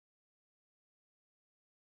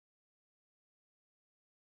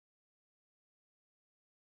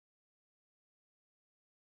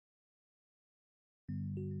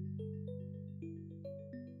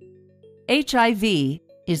HIV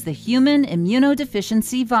is the human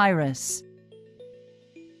immunodeficiency virus.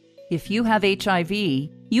 If you have HIV,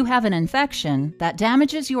 you have an infection that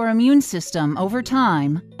damages your immune system over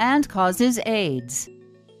time and causes AIDS.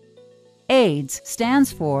 AIDS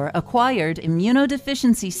stands for Acquired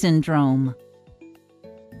Immunodeficiency Syndrome.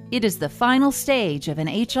 It is the final stage of an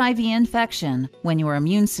HIV infection when your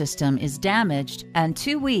immune system is damaged and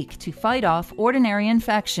too weak to fight off ordinary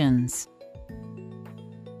infections.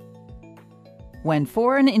 When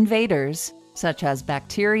foreign invaders, such as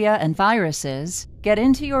bacteria and viruses, get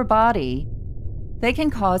into your body, they can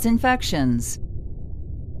cause infections.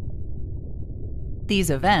 These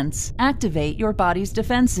events activate your body's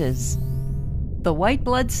defenses. The white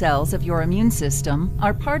blood cells of your immune system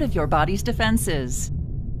are part of your body's defenses.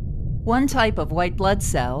 One type of white blood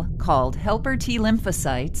cell, called helper T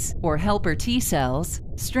lymphocytes, or helper T cells,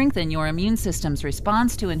 strengthen your immune system's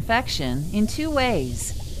response to infection in two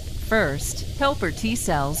ways. First, helper T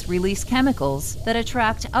cells release chemicals that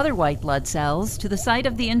attract other white blood cells to the site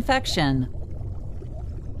of the infection.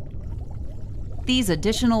 These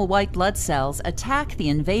additional white blood cells attack the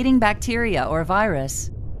invading bacteria or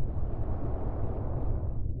virus,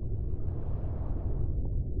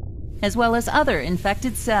 as well as other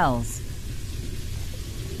infected cells.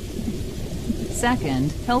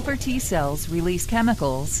 Second, helper T cells release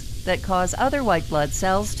chemicals that cause other white blood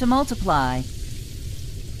cells to multiply.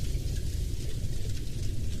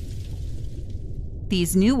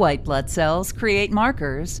 These new white blood cells create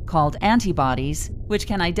markers, called antibodies, which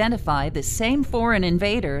can identify the same foreign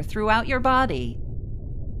invader throughout your body.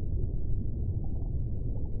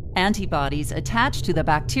 Antibodies attach to the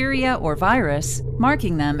bacteria or virus,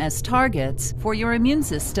 marking them as targets for your immune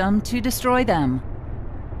system to destroy them.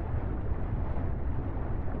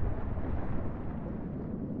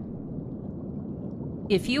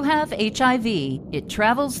 If you have HIV, it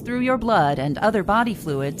travels through your blood and other body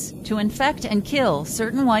fluids to infect and kill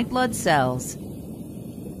certain white blood cells.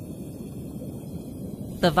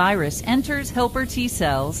 The virus enters helper T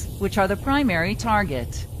cells, which are the primary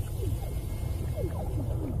target.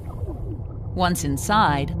 Once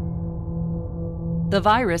inside, the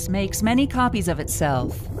virus makes many copies of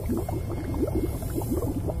itself.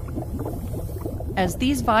 As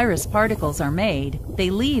these virus particles are made, they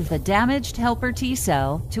leave the damaged helper T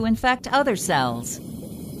cell to infect other cells.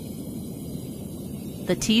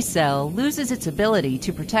 The T cell loses its ability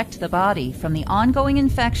to protect the body from the ongoing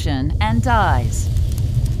infection and dies.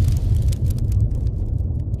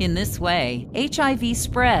 In this way, HIV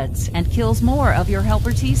spreads and kills more of your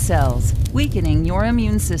helper T cells, weakening your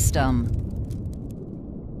immune system.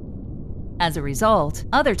 As a result,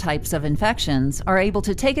 other types of infections are able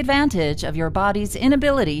to take advantage of your body's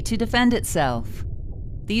inability to defend itself.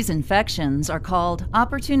 These infections are called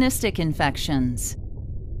opportunistic infections.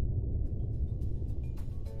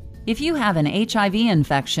 If you have an HIV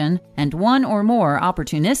infection and one or more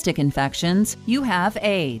opportunistic infections, you have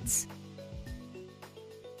AIDS.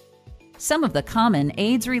 Some of the common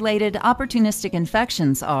AIDS-related opportunistic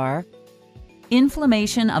infections are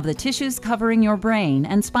inflammation of the tissues covering your brain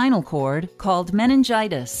and spinal cord, called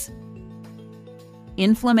meningitis,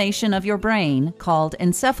 inflammation of your brain, called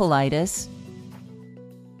encephalitis,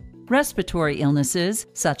 respiratory illnesses,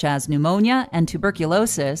 such as pneumonia and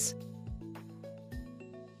tuberculosis,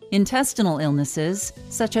 intestinal illnesses,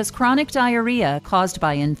 such as chronic diarrhea caused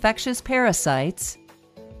by infectious parasites,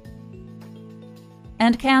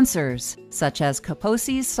 and cancers, such as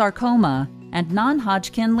Kaposi's sarcoma and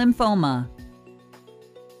non-Hodgkin lymphoma.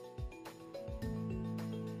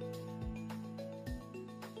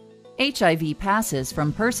 HIV passes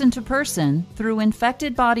from person to person through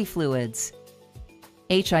infected body fluids.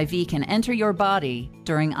 HIV can enter your body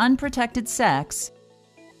during unprotected sex,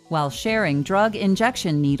 while sharing drug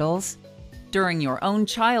injection needles, during your own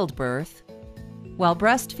childbirth, while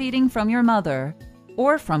breastfeeding from your mother,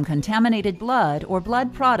 or from contaminated blood or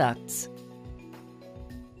blood products.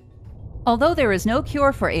 Although there is no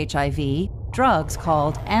cure for HIV, drugs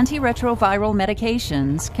called antiretroviral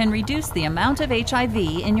medications can reduce the amount of HIV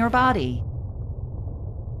in your body.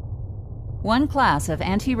 One class of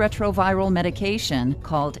antiretroviral medication,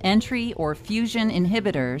 called entry or fusion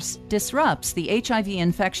inhibitors, disrupts the HIV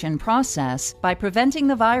infection process by preventing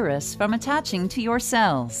the virus from attaching to your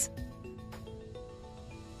cells.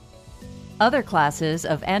 Other classes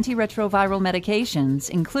of antiretroviral medications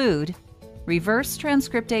include reverse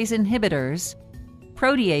transcriptase inhibitors,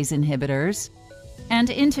 protease inhibitors, and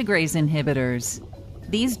integrase inhibitors.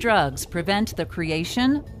 These drugs prevent the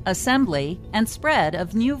creation, assembly, and spread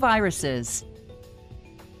of new viruses.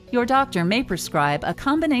 Your doctor may prescribe a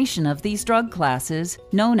combination of these drug classes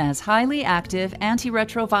known as highly active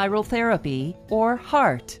antiretroviral therapy, or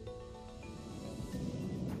HAART.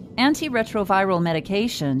 Antiretroviral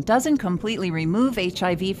medication doesn't completely remove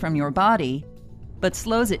HIV from your body, but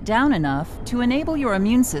slows it down enough to enable your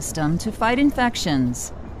immune system to fight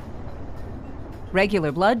infections.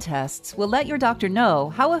 Regular blood tests will let your doctor know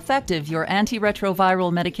how effective your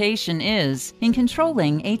antiretroviral medication is in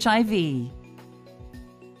controlling HIV.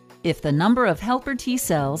 If the number of helper T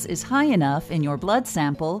cells is high enough in your blood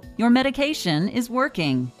sample, your medication is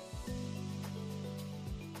working.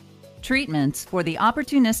 Treatments for the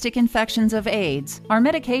opportunistic infections of AIDS are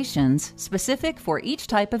medications specific for each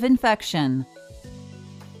type of infection.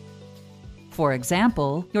 For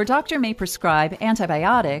example, your doctor may prescribe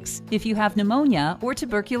antibiotics if you have pneumonia or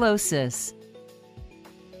tuberculosis.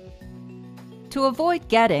 To avoid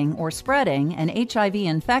getting or spreading an HIV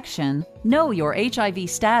infection, know your HIV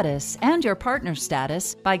status and your partner's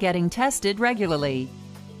status by getting tested regularly.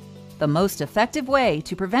 The most effective way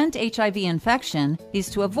to prevent HIV infection is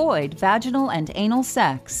to avoid vaginal and anal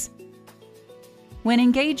sex. When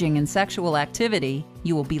engaging in sexual activity,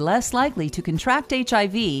 you will be less likely to contract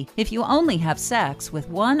HIV if you only have sex with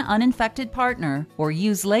one uninfected partner or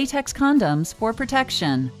use latex condoms for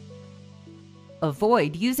protection.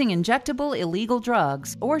 Avoid using injectable illegal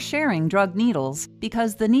drugs or sharing drug needles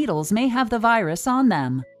because the needles may have the virus on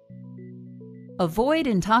them. Avoid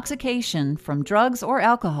intoxication from drugs or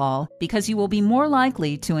alcohol because you will be more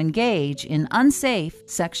likely to engage in unsafe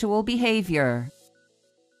sexual behavior.